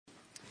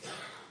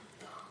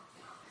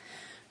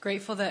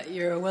Grateful that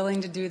you're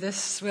willing to do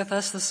this with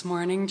us this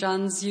morning.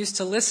 John's used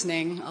to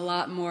listening a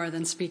lot more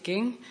than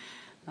speaking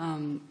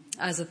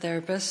as a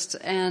therapist.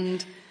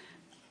 And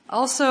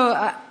also,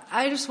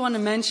 I just want to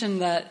mention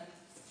that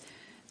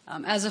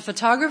as a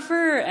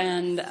photographer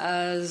and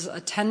as a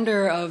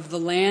tender of the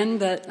land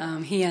that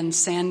he and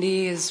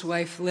Sandy, his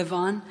wife, live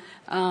on,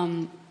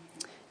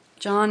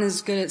 John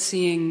is good at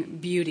seeing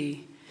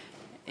beauty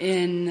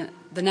in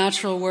the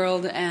natural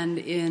world and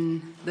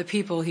in the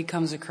people he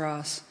comes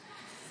across.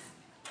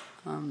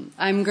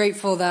 I'm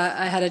grateful that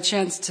I had a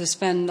chance to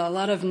spend a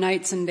lot of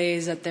nights and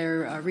days at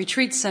their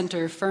retreat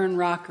center, Fern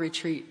Rock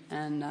Retreat,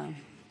 and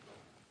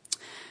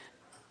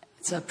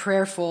it's a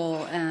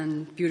prayerful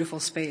and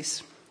beautiful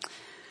space.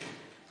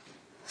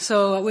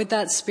 So with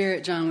that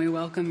spirit, John, we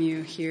welcome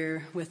you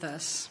here with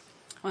us.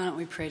 Why don't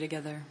we pray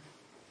together?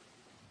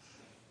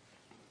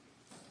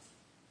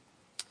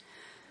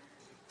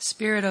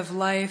 Spirit of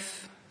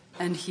life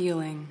and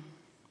healing,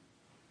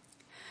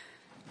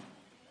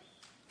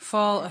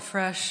 fall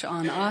afresh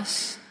on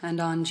us and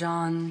on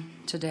John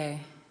today.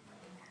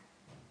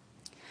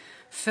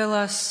 Fill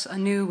us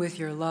anew with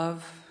your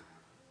love.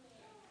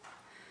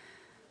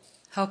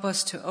 Help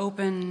us to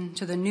open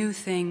to the new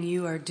thing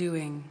you are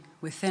doing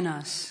within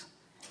us,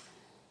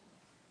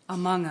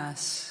 among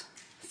us,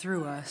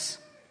 through us.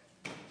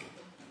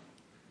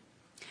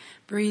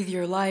 Breathe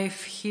your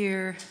life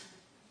here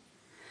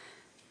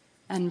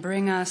and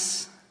bring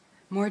us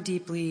more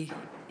deeply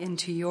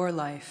into your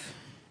life.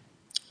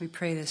 We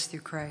pray this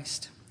through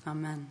Christ.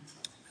 Amen.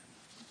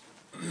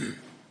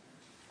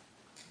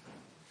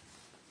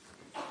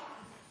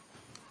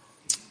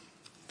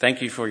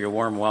 Thank you for your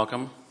warm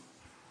welcome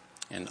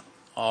and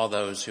all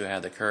those who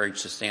had the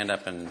courage to stand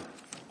up and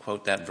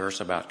quote that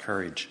verse about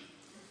courage.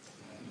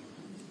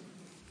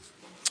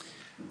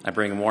 I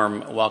bring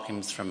warm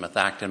welcomes from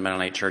Methacton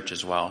Mennonite Church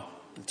as well.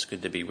 It's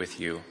good to be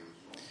with you.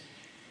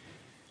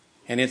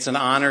 And it's an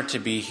honor to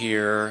be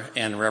here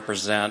and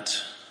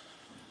represent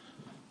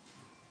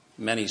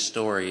many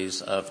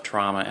stories of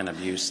trauma and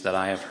abuse that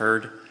I have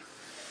heard.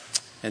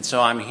 And so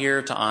I'm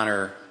here to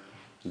honor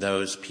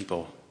those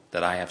people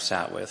that I have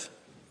sat with.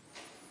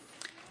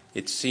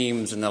 It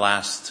seems in the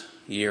last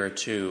year or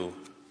two,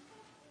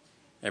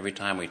 every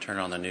time we turn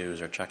on the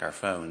news or check our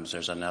phones,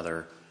 there's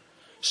another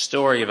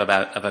story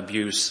of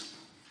abuse.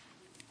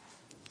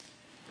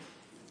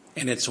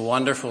 And it's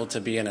wonderful to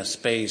be in a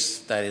space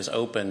that is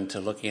open to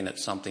looking at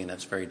something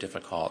that's very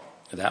difficult,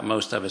 that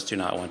most of us do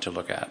not want to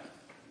look at.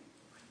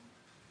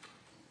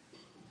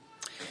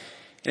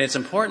 And it's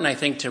important, I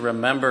think, to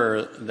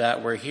remember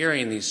that we're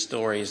hearing these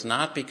stories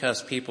not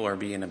because people are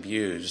being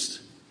abused,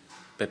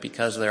 but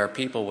because there are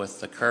people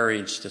with the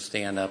courage to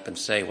stand up and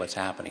say what's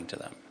happening to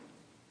them.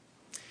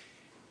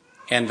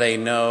 And they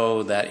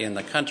know that in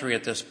the country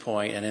at this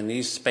point and in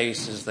these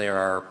spaces, there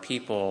are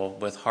people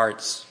with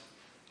hearts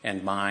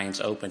and minds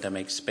open to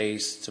make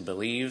space to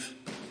believe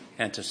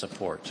and to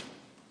support.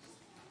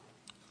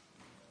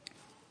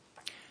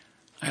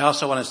 I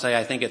also want to say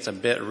I think it's a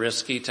bit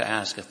risky to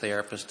ask a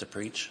therapist to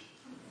preach.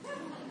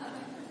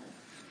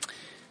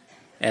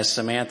 As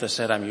Samantha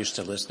said, I'm used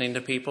to listening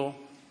to people.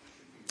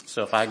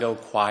 So if I go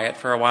quiet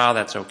for a while,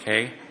 that's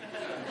okay.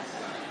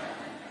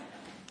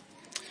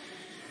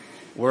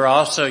 We're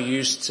also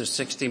used to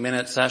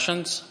 60-minute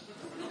sessions.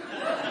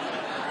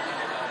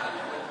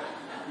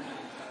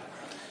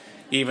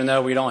 Even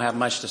though we don't have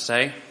much to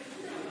say.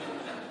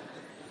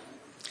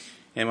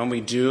 And when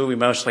we do, we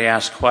mostly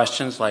ask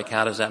questions like,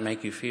 how does that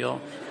make you feel?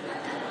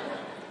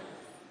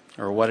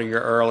 Or what are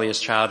your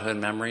earliest childhood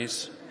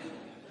memories?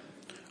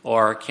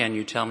 Or can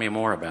you tell me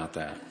more about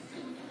that?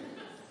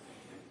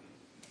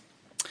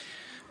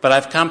 But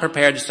I've come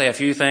prepared to say a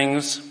few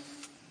things.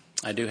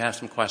 I do have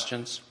some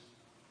questions.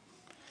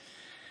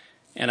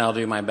 And I'll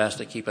do my best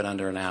to keep it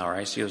under an hour.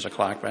 I see there's a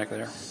clock back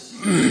there.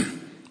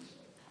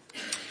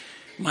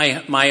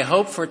 My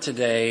hope for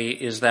today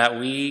is that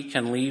we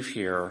can leave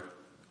here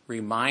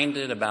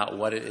reminded about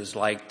what it is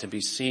like to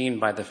be seen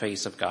by the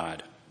face of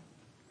God.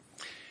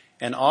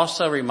 And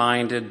also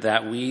reminded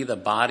that we, the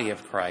body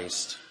of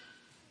Christ,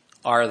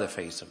 are the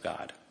face of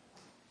God.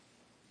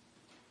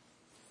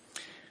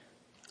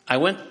 I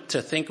want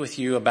to think with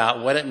you about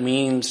what it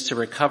means to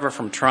recover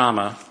from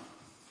trauma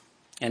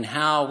and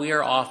how we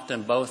are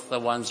often both the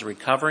ones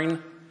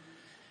recovering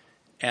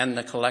and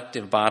the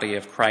collective body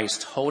of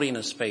Christ holding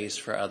a space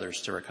for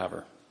others to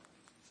recover.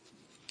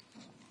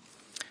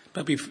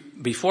 But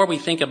before we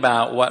think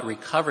about what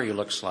recovery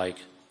looks like,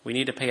 we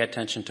need to pay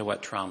attention to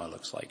what trauma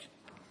looks like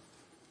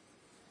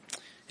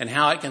and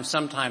how it can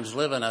sometimes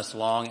live in us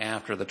long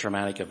after the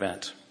traumatic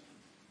event.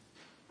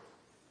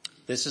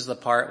 This is the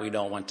part we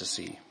don't want to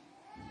see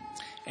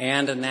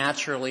and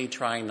naturally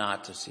try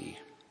not to see.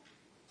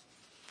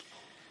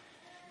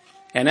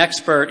 An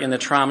expert in the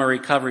trauma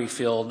recovery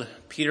field,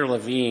 Peter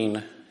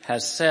Levine,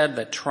 has said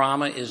that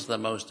trauma is the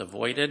most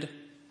avoided,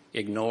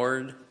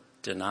 ignored,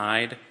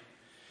 denied,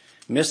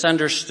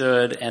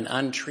 misunderstood, and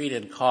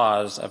untreated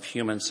cause of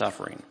human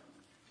suffering.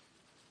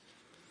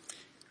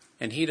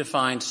 And he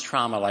defines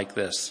trauma like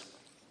this.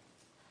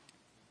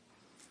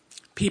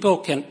 People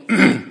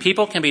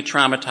can be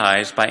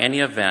traumatized by any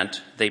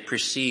event they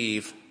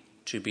perceive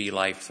to be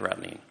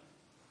life-threatening.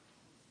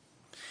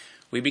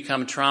 We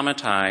become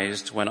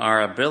traumatized when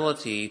our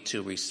ability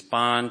to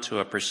respond to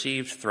a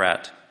perceived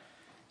threat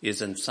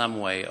is in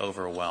some way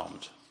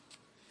overwhelmed.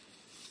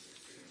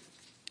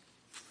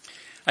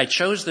 I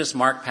chose this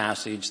Mark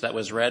passage that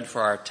was read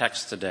for our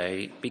text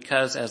today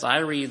because as I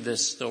read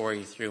this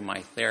story through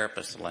my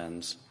therapist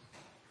lens,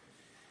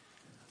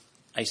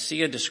 I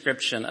see a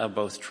description of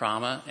both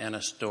trauma and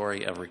a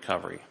story of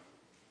recovery.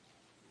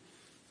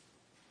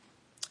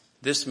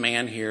 This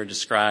man here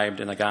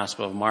described in the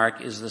Gospel of Mark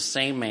is the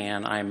same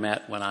man I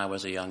met when I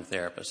was a young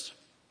therapist.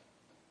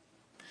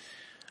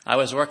 I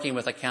was working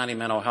with a county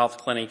mental health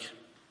clinic,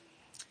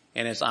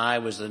 and as I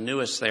was the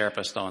newest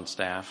therapist on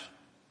staff,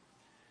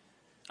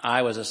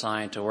 I was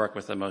assigned to work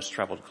with the most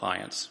troubled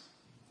clients,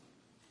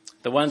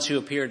 the ones who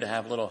appeared to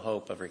have little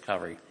hope of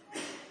recovery.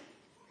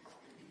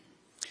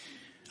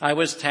 I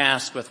was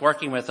tasked with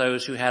working with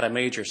those who had a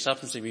major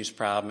substance abuse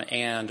problem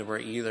and were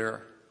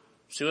either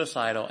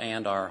suicidal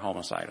and are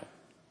homicidal.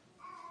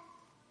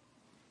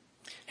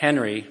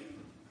 Henry,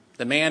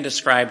 the man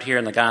described here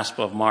in the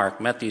Gospel of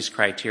Mark, met these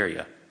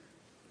criteria.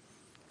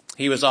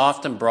 He was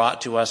often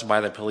brought to us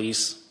by the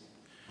police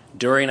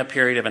during a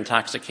period of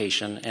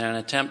intoxication in an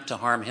attempt to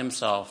harm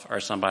himself or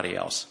somebody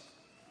else.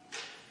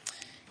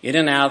 In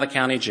and out of the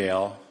county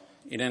jail,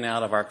 in and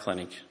out of our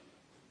clinic,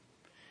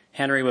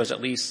 Henry was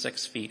at least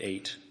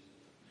 6'8",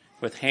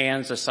 with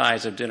hands the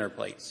size of dinner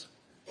plates.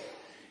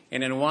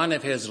 And in one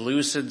of his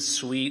lucid,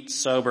 sweet,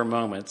 sober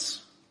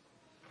moments,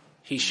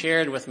 he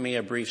shared with me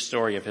a brief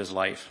story of his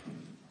life.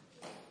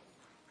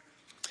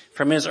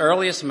 From his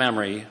earliest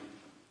memory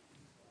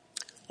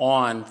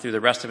on through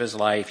the rest of his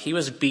life, he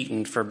was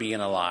beaten for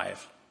being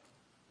alive.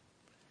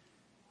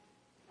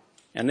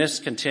 And this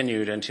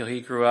continued until he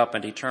grew up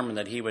and determined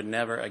that he would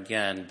never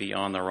again be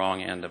on the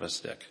wrong end of a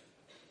stick.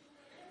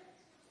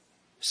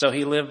 So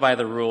he lived by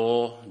the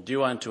rule,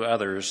 do unto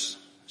others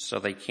so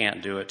they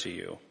can't do it to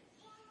you.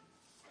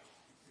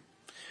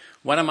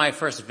 One of my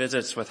first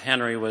visits with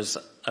Henry was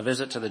a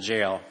visit to the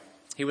jail.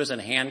 He was in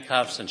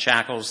handcuffs and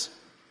shackles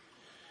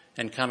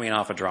and coming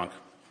off a drunk.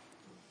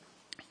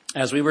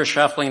 As we were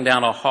shuffling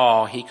down a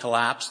hall, he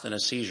collapsed in a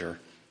seizure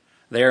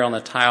there on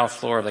the tile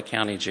floor of the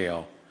county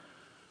jail,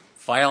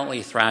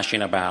 violently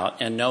thrashing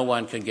about, and no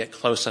one could get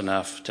close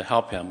enough to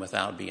help him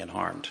without being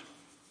harmed.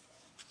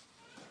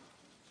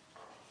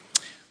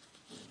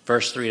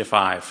 Verse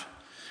 3-5.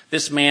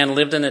 This man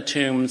lived in the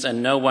tombs,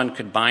 and no one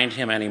could bind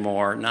him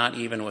anymore, not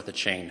even with a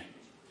chain.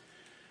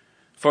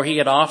 For he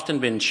had often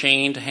been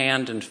chained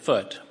hand and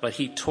foot, but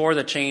he tore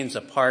the chains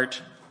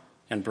apart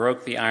and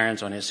broke the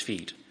irons on his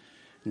feet.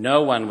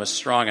 No one was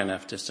strong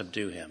enough to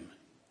subdue him.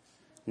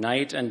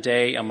 Night and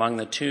day among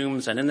the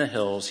tombs and in the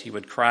hills he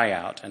would cry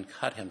out and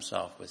cut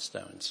himself with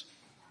stones.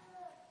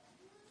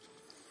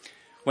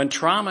 When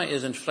trauma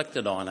is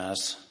inflicted on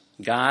us,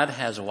 God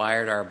has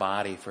wired our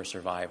body for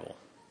survival.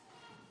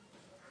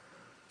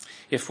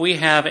 If we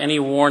have any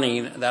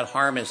warning that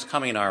harm is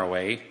coming our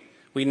way,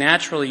 we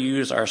naturally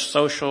use our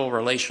social,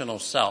 relational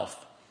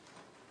self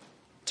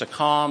to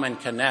calm and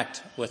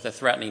connect with the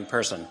threatening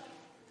person,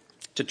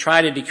 to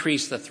try to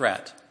decrease the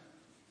threat.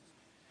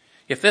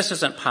 If this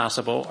isn't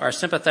possible, our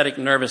sympathetic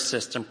nervous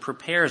system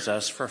prepares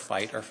us for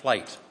fight or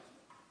flight.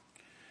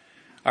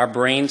 Our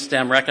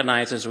brainstem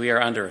recognizes we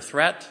are under a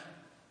threat,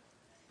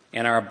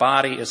 and our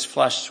body is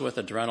flushed with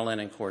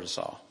adrenaline and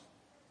cortisol.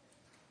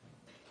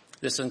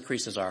 This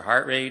increases our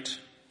heart rate,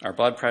 our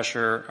blood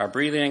pressure, our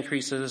breathing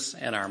increases,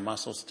 and our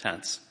muscles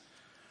tense,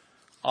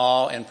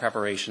 all in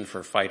preparation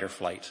for fight or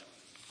flight.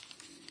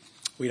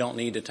 We don't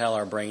need to tell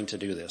our brain to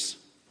do this.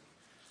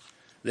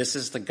 This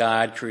is the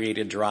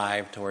God-created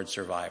drive towards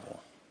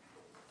survival.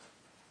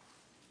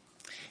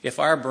 If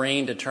our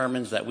brain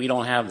determines that we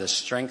don't have the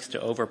strength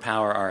to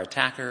overpower our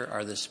attacker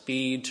or the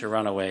speed to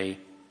run away,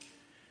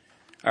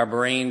 our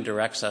brain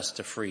directs us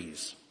to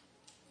freeze.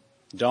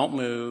 Don't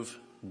move,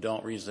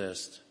 don't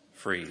resist,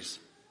 freeze.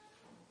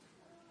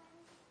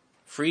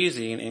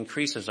 Freezing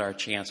increases our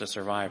chance of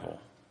survival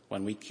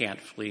when we can't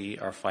flee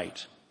or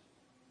fight.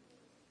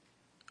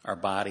 Our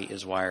body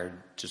is wired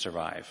to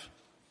survive.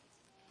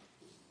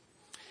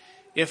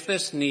 If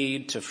this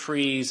need to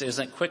freeze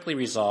isn't quickly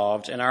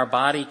resolved and our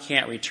body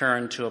can't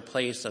return to a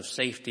place of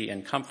safety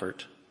and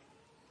comfort,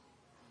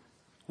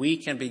 we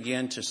can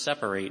begin to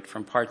separate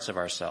from parts of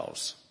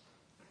ourselves.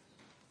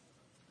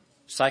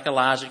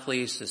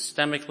 Psychologically,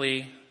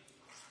 systemically,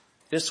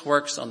 this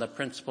works on the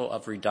principle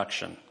of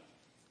reduction.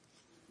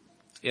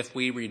 If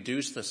we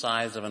reduce the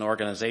size of an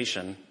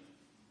organization,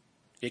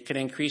 it can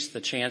increase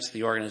the chance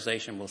the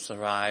organization will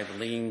survive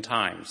lean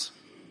times.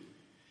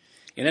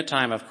 In a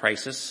time of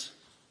crisis,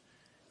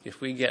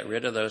 if we get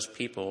rid of those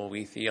people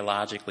we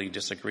theologically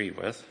disagree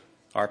with,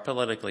 or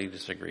politically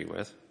disagree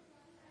with,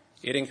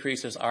 it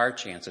increases our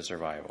chance of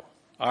survival.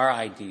 Our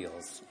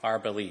ideals, our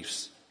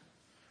beliefs,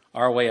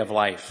 our way of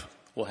life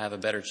will have a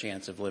better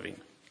chance of living.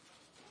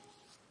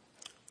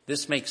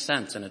 This makes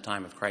sense in a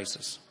time of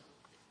crisis.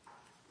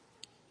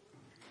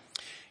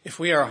 If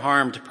we are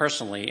harmed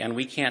personally and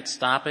we can't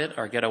stop it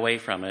or get away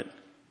from it,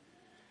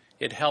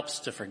 it helps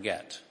to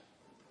forget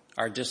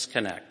or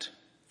disconnect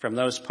from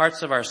those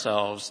parts of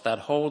ourselves that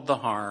hold the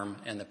harm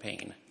and the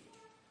pain.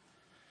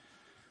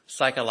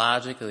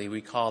 Psychologically,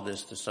 we call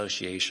this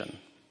dissociation.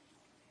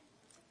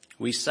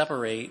 We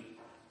separate,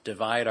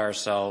 divide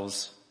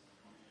ourselves,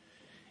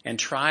 and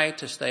try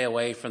to stay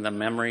away from the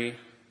memory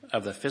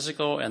of the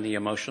physical and the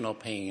emotional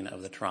pain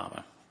of the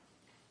trauma.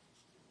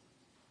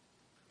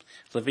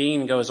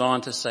 Levine goes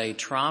on to say,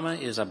 trauma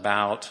is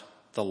about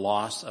the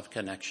loss of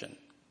connection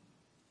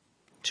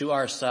to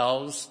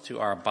ourselves, to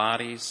our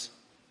bodies,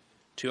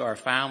 to our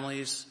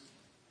families,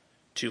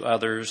 to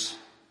others,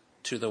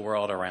 to the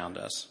world around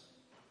us.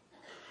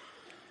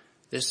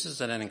 This is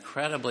an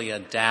incredibly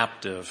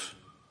adaptive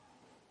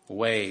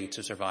way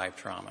to survive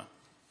trauma.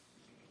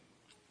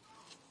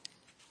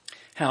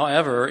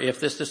 However, if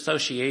this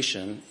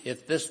dissociation,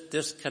 if this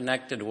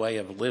disconnected way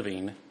of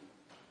living,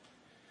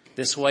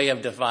 this way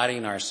of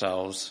dividing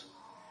ourselves,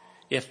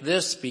 if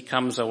this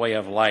becomes a way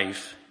of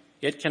life,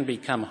 it can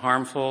become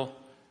harmful,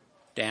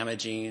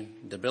 damaging,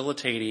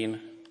 debilitating,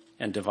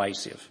 and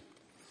divisive.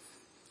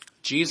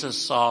 Jesus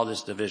saw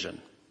this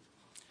division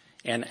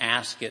and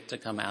asked it to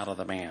come out of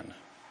the man.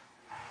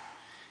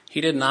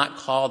 He did not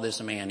call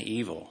this man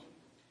evil,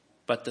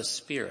 but the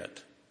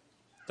spirit,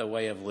 the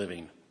way of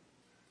living.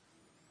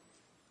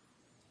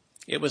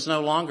 It was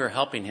no longer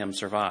helping him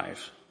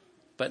survive,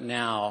 but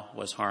now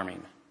was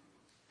harming.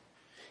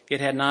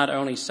 It had not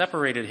only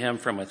separated him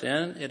from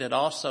within, it had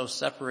also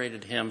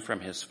separated him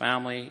from his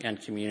family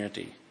and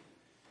community.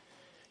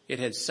 It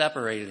had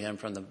separated him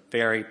from the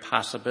very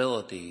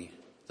possibility,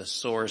 the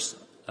source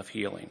of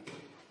healing.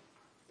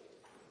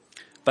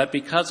 But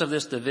because of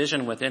this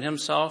division within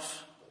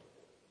himself,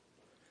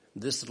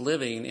 this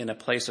living in a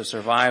place of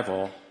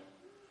survival,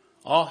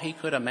 all he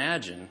could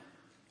imagine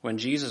when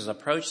Jesus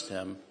approached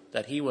him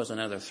that he was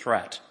another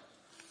threat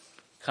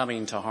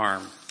coming to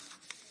harm.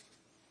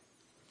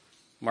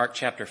 Mark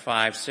chapter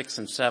 5, 6,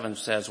 and 7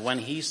 says, when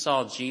he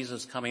saw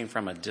Jesus coming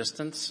from a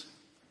distance,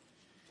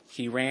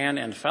 he ran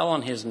and fell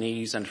on his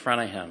knees in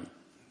front of him.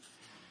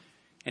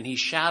 And he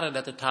shouted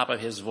at the top of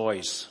his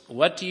voice,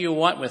 what do you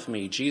want with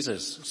me,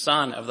 Jesus,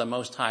 Son of the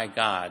Most High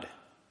God?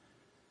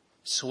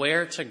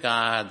 Swear to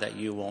God that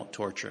you won't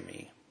torture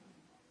me.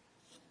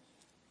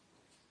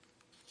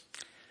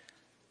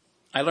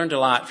 I learned a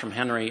lot from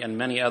Henry and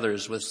many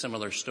others with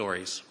similar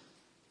stories.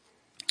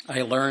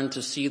 I learned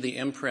to see the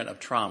imprint of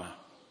trauma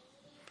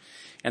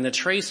and the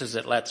traces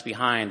it lets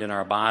behind in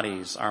our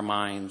bodies, our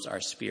minds, our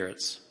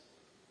spirits.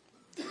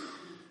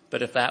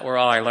 But if that were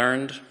all I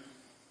learned,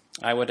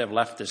 I would have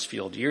left this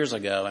field years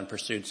ago and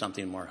pursued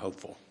something more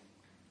hopeful.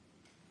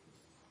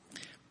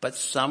 But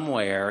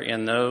somewhere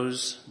in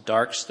those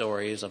dark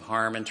stories of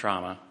harm and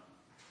trauma,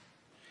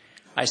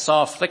 I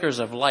saw flickers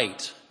of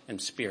light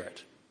and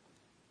spirit.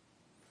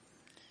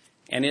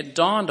 And it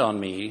dawned on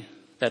me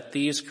that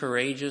these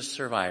courageous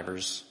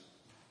survivors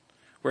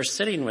were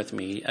sitting with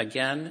me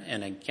again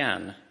and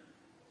again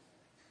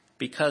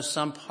because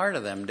some part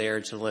of them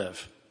dared to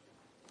live,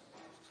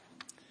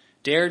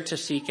 dared to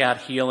seek out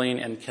healing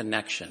and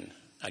connection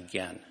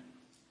again.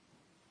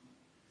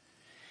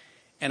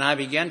 And I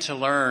began to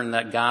learn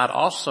that God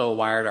also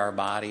wired our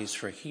bodies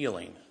for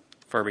healing,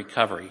 for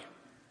recovery.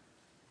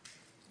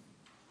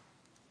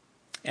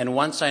 And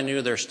once I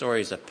knew their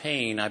stories of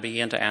pain, I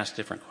began to ask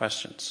different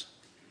questions.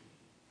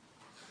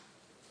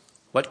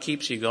 What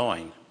keeps you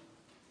going?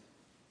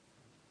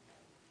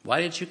 Why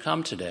did you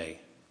come today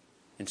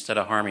instead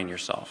of harming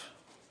yourself?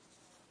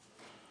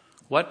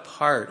 What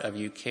part of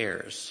you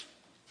cares,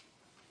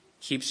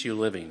 keeps you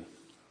living?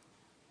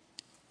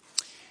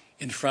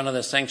 In front of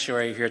the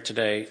sanctuary here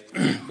today,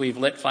 we've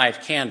lit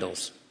 5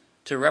 candles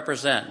to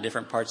represent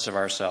different parts of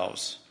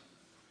ourselves.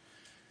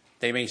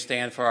 They may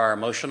stand for our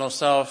emotional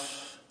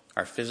self,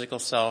 our physical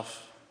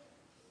self,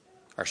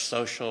 our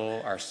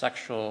social, our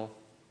sexual,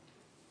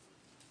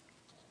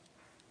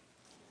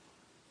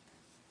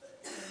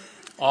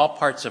 all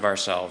parts of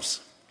ourselves.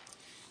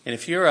 And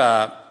if you're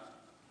a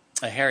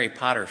Harry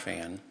Potter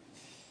fan,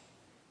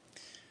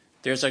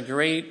 there's a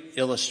great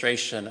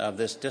illustration of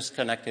this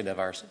disconnection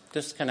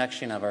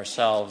of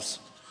ourselves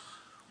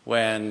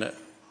when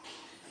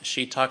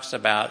she talks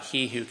about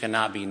he who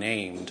cannot be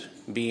named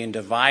being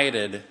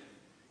divided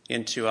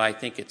into, I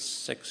think it's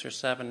 6 or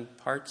 7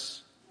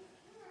 parts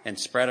and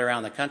spread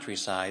around the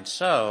countryside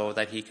so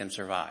that he can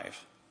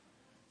survive.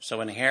 So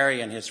when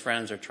Harry and his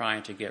friends are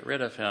trying to get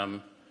rid of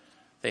him,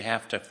 they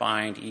have to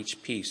find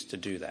each piece to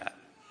do that.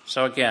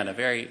 So again, a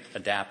very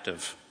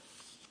adaptive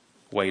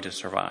way to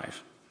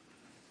survive.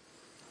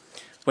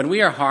 When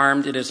we are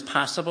harmed, it is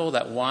possible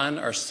that one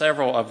or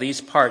several of these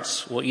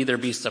parts will either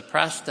be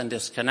suppressed and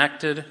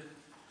disconnected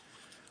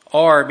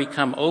or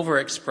become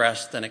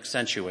overexpressed and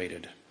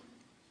accentuated.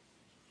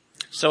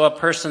 So a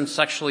person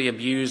sexually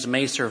abused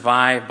may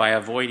survive by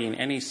avoiding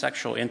any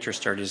sexual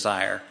interest or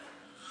desire,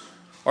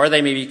 or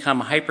they may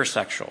become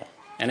hypersexual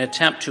and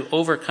attempt to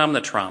overcome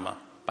the trauma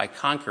by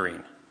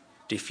conquering,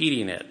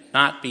 defeating it,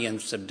 not being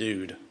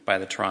subdued by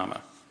the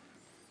trauma.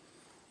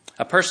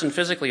 A person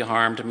physically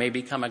harmed may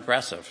become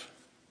aggressive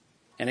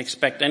and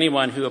expect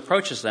anyone who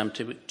approaches them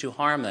to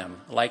harm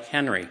them, like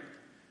Henry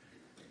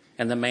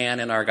and the man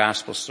in our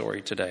gospel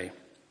story today.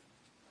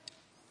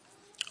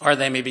 Or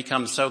they may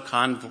become so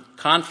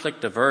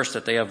conflict averse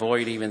that they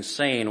avoid even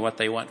saying what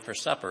they want for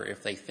supper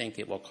if they think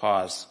it will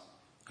cause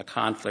a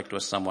conflict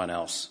with someone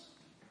else.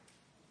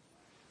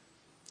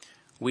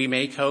 We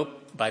may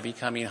cope by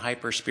becoming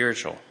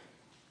hyper-spiritual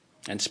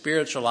and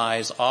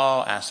spiritualize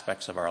all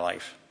aspects of our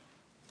life.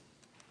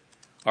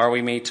 Or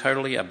we may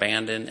totally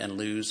abandon and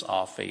lose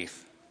all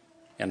faith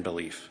and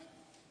belief.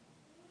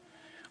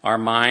 Our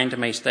mind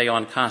may stay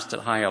on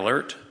constant high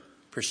alert,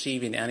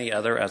 perceiving any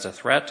other as a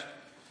threat,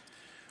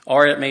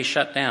 or it may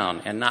shut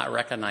down and not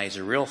recognize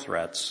real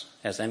threats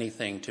as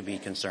anything to be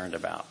concerned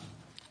about.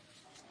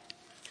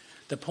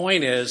 The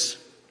point is,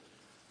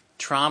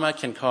 trauma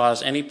can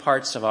cause any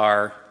parts of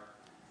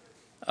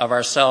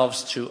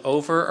ourselves to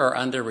over or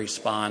under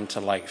respond to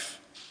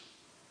life,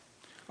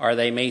 or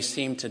they may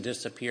seem to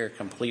disappear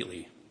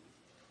completely,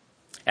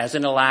 as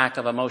in a lack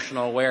of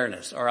emotional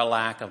awareness or a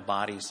lack of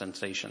body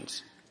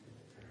sensations.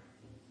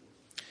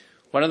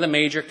 One of the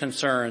major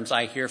concerns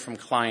I hear from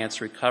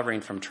clients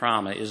recovering from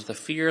trauma is the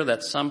fear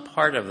that some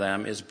part of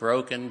them is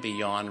broken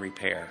beyond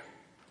repair,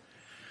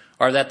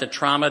 or that the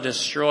trauma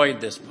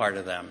destroyed this part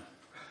of them.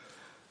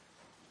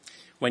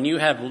 When you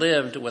have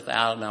lived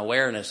without an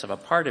awareness of a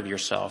part of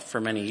yourself for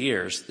many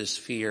years, this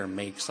fear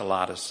makes a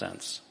lot of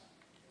sense.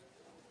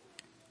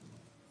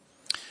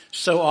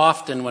 So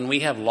often when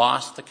we have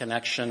lost the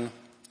connection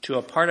to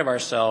a part of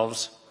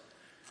ourselves,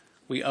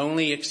 we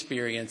only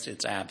experience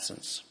its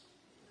absence.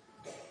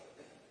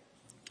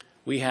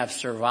 We have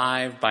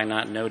survived by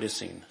not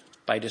noticing,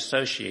 by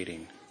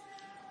dissociating,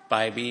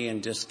 by being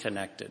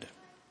disconnected.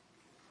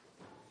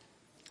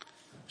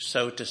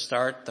 So to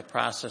start the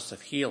process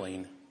of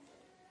healing,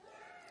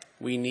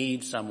 we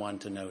need someone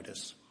to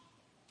notice.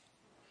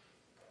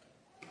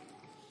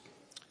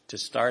 To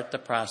start the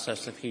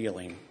process of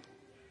healing,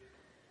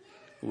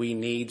 we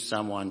need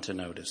someone to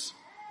notice.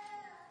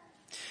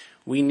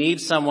 We need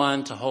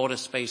someone to hold a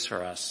space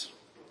for us,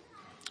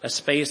 a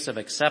space of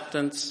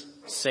acceptance,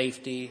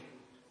 safety,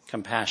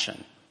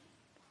 compassion.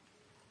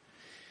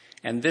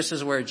 And this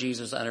is where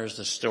Jesus enters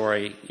the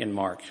story in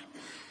Mark.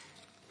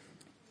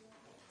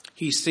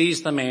 He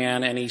sees the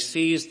man and he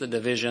sees the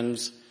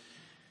divisions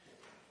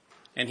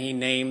and he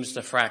names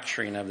the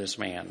fracturing of this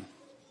man.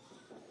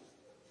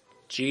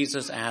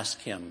 Jesus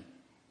asked him,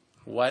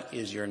 "What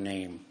is your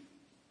name?"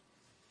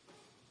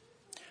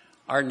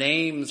 Our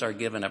names are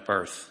given at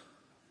birth.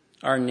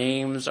 Our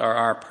names are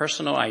our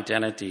personal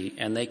identity,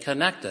 and they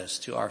connect us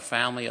to our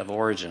family of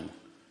origin,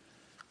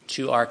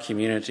 to our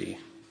community.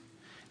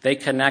 They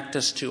connect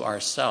us to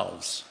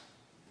ourselves.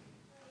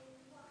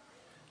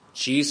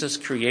 Jesus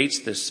creates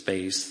this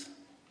space,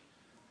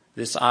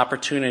 this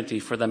opportunity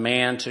for the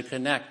man to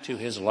connect to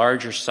his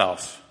larger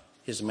self,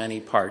 his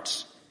many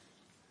parts.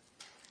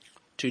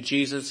 To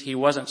Jesus, he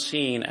wasn't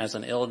seen as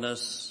an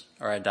illness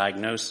or a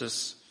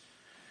diagnosis,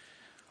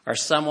 or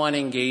someone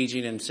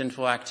engaging in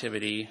sinful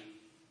activity,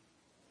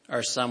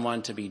 or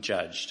someone to be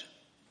judged.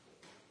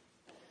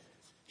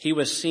 He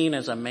was seen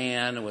as a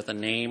man with a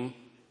name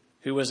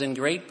who was in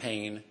great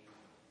pain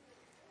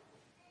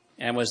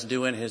and was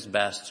doing his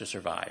best to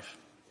survive.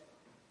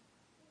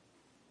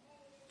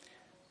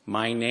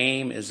 "My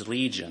name is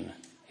Legion,"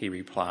 he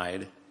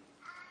replied,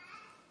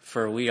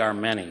 "for we are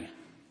many."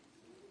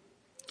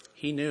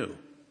 He knew.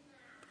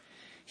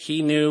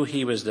 He knew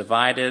he was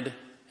divided,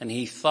 and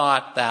he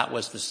thought that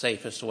was the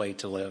safest way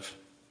to live.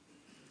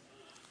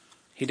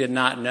 He did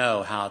not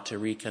know how to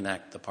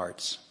reconnect the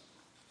parts.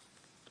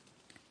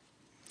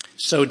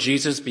 So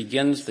Jesus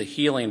begins the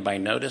healing by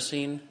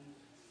noticing,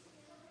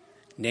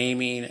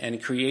 naming,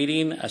 and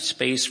creating a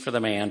space for the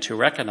man to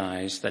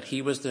recognize that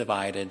he was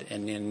divided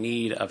and in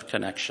need of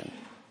connection.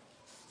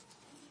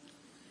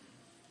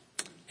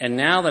 And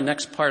now the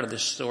next part of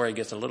this story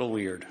gets a little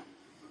weird.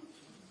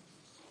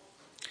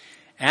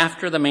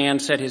 After the man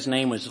said his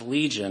name was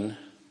Legion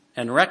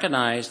and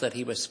recognized that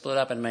he was split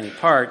up in many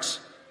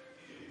parts,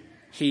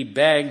 he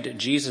begged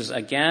Jesus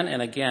again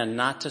and again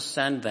not to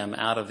send them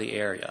out of the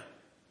area.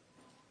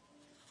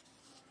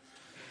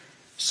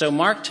 So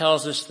Mark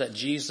tells us that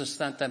Jesus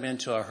sent them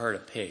into a herd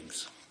of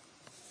pigs,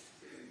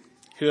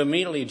 who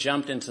immediately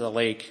jumped into the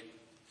lake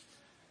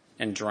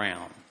and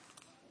drowned.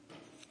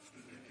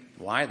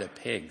 Why the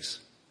pigs?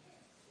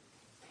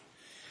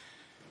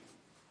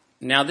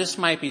 Now, this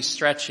might be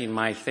stretching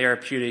my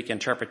therapeutic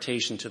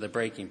interpretation to the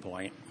breaking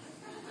point.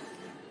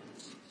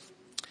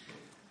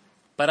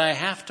 But I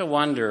have to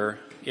wonder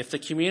if the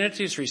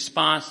community's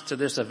response to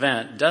this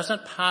event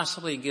doesn't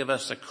possibly give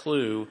us a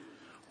clue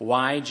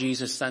why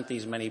Jesus sent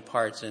these many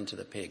parts into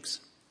the pigs.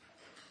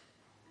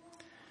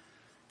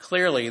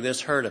 Clearly,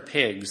 this herd of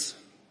pigs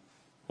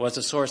was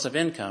a source of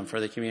income for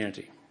the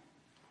community,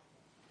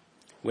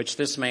 which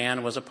this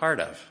man was a part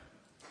of.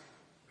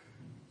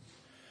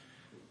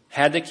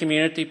 Had the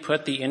community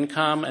put the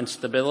income and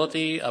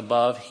stability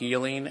above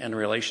healing and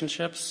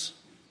relationships?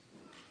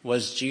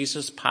 Was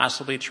Jesus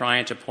possibly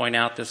trying to point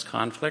out this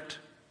conflict?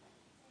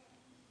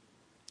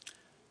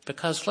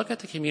 Because look at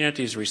the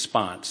community's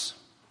response.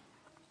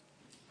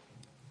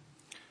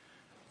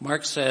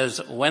 Mark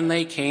says, when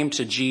they came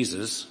to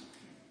Jesus,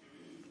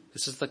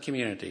 this is the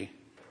community,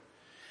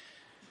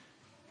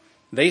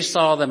 they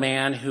saw the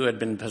man who had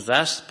been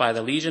possessed by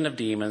the legion of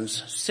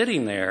demons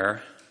sitting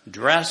there,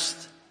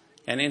 dressed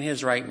and in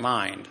his right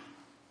mind.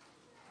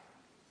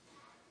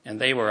 And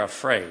they were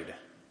afraid.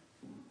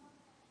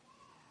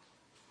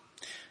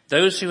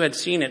 Those who had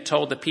seen it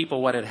told the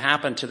people what had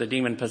happened to the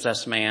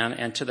demon-possessed man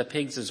and to the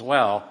pigs as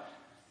well.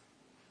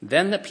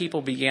 Then the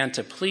people began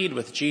to plead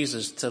with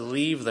Jesus to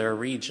leave their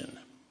region.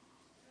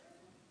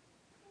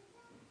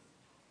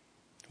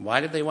 Why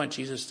did they want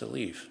Jesus to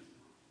leave?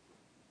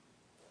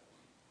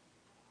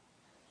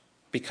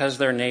 Because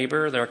their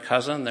neighbor, their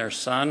cousin, their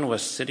son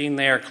was sitting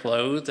there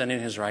clothed and in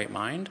his right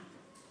mind?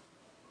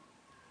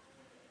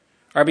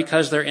 Or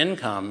because their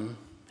income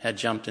had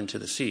jumped into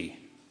the sea?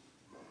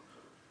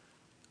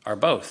 Or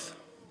both?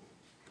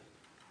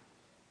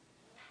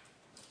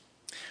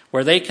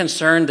 Were they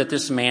concerned that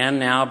this man,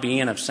 now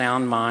being of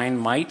sound mind,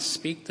 might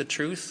speak the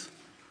truth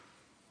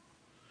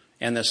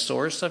and the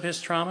source of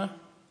his trauma?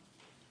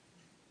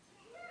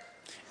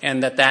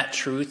 And that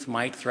truth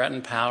might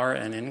threaten power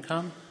and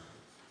income?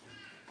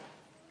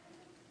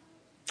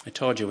 I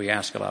told you we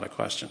ask a lot of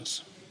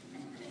questions.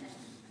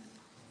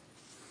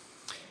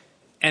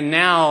 And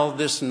now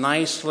this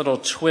nice little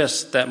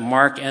twist that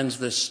Mark ends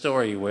this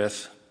story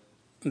with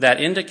that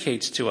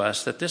indicates to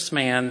us that this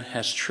man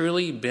has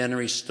truly been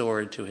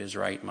restored to his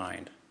right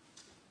mind.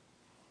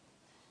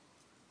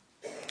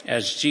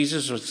 As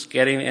Jesus was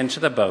getting into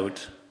the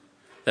boat,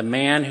 the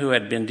man who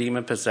had been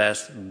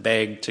demon-possessed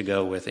begged to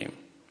go with him.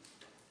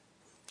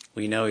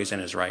 We know he's in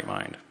his right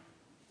mind.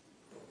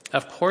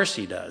 Of course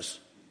he does.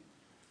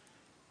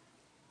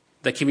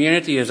 The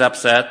community is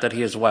upset that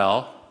he is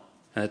well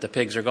and that the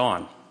pigs are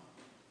gone.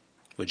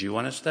 Would you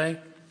want to stay?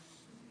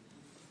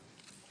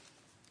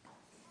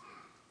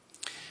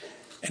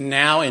 And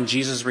now in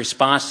Jesus'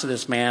 response to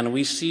this man,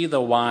 we see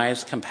the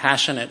wise,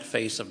 compassionate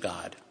face of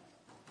God.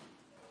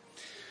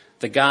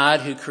 The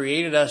God who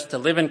created us to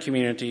live in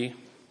community,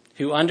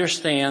 who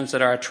understands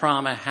that our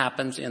trauma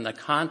happens in the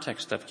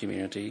context of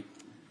community,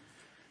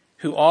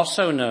 who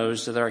also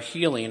knows that our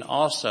healing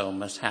also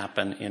must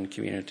happen in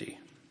community.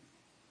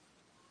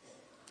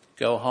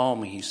 Go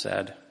home, he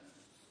said.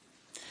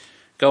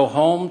 Go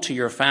home to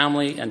your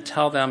family and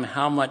tell them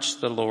how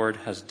much the Lord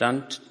has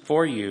done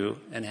for you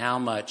and how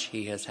much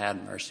he has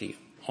had mercy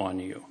on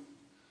you.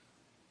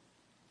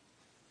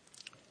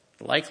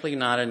 Likely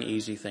not an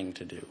easy thing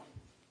to do.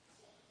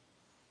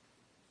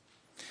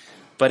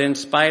 But in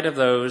spite of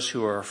those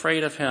who are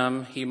afraid of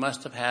him, he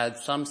must have had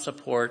some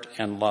support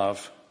and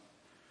love.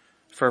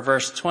 For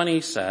verse 20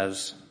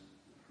 says,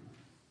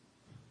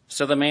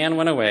 so the man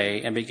went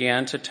away and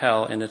began to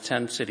tell in the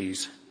 10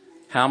 cities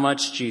how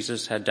much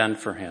Jesus had done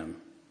for him.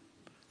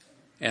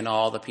 And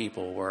all the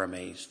people were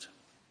amazed.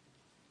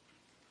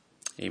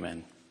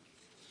 Amen.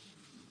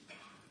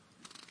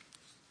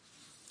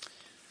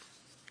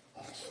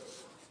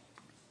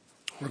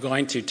 We're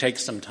going to take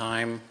some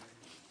time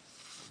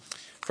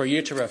for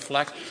you to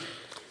reflect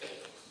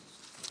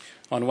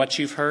on what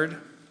you've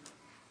heard.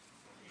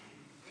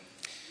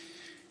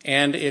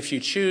 And if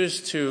you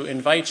choose to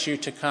invite you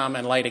to come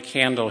and light a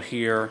candle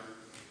here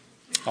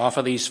off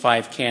of these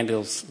 5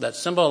 candles that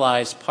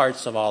symbolize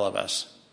parts of all of us.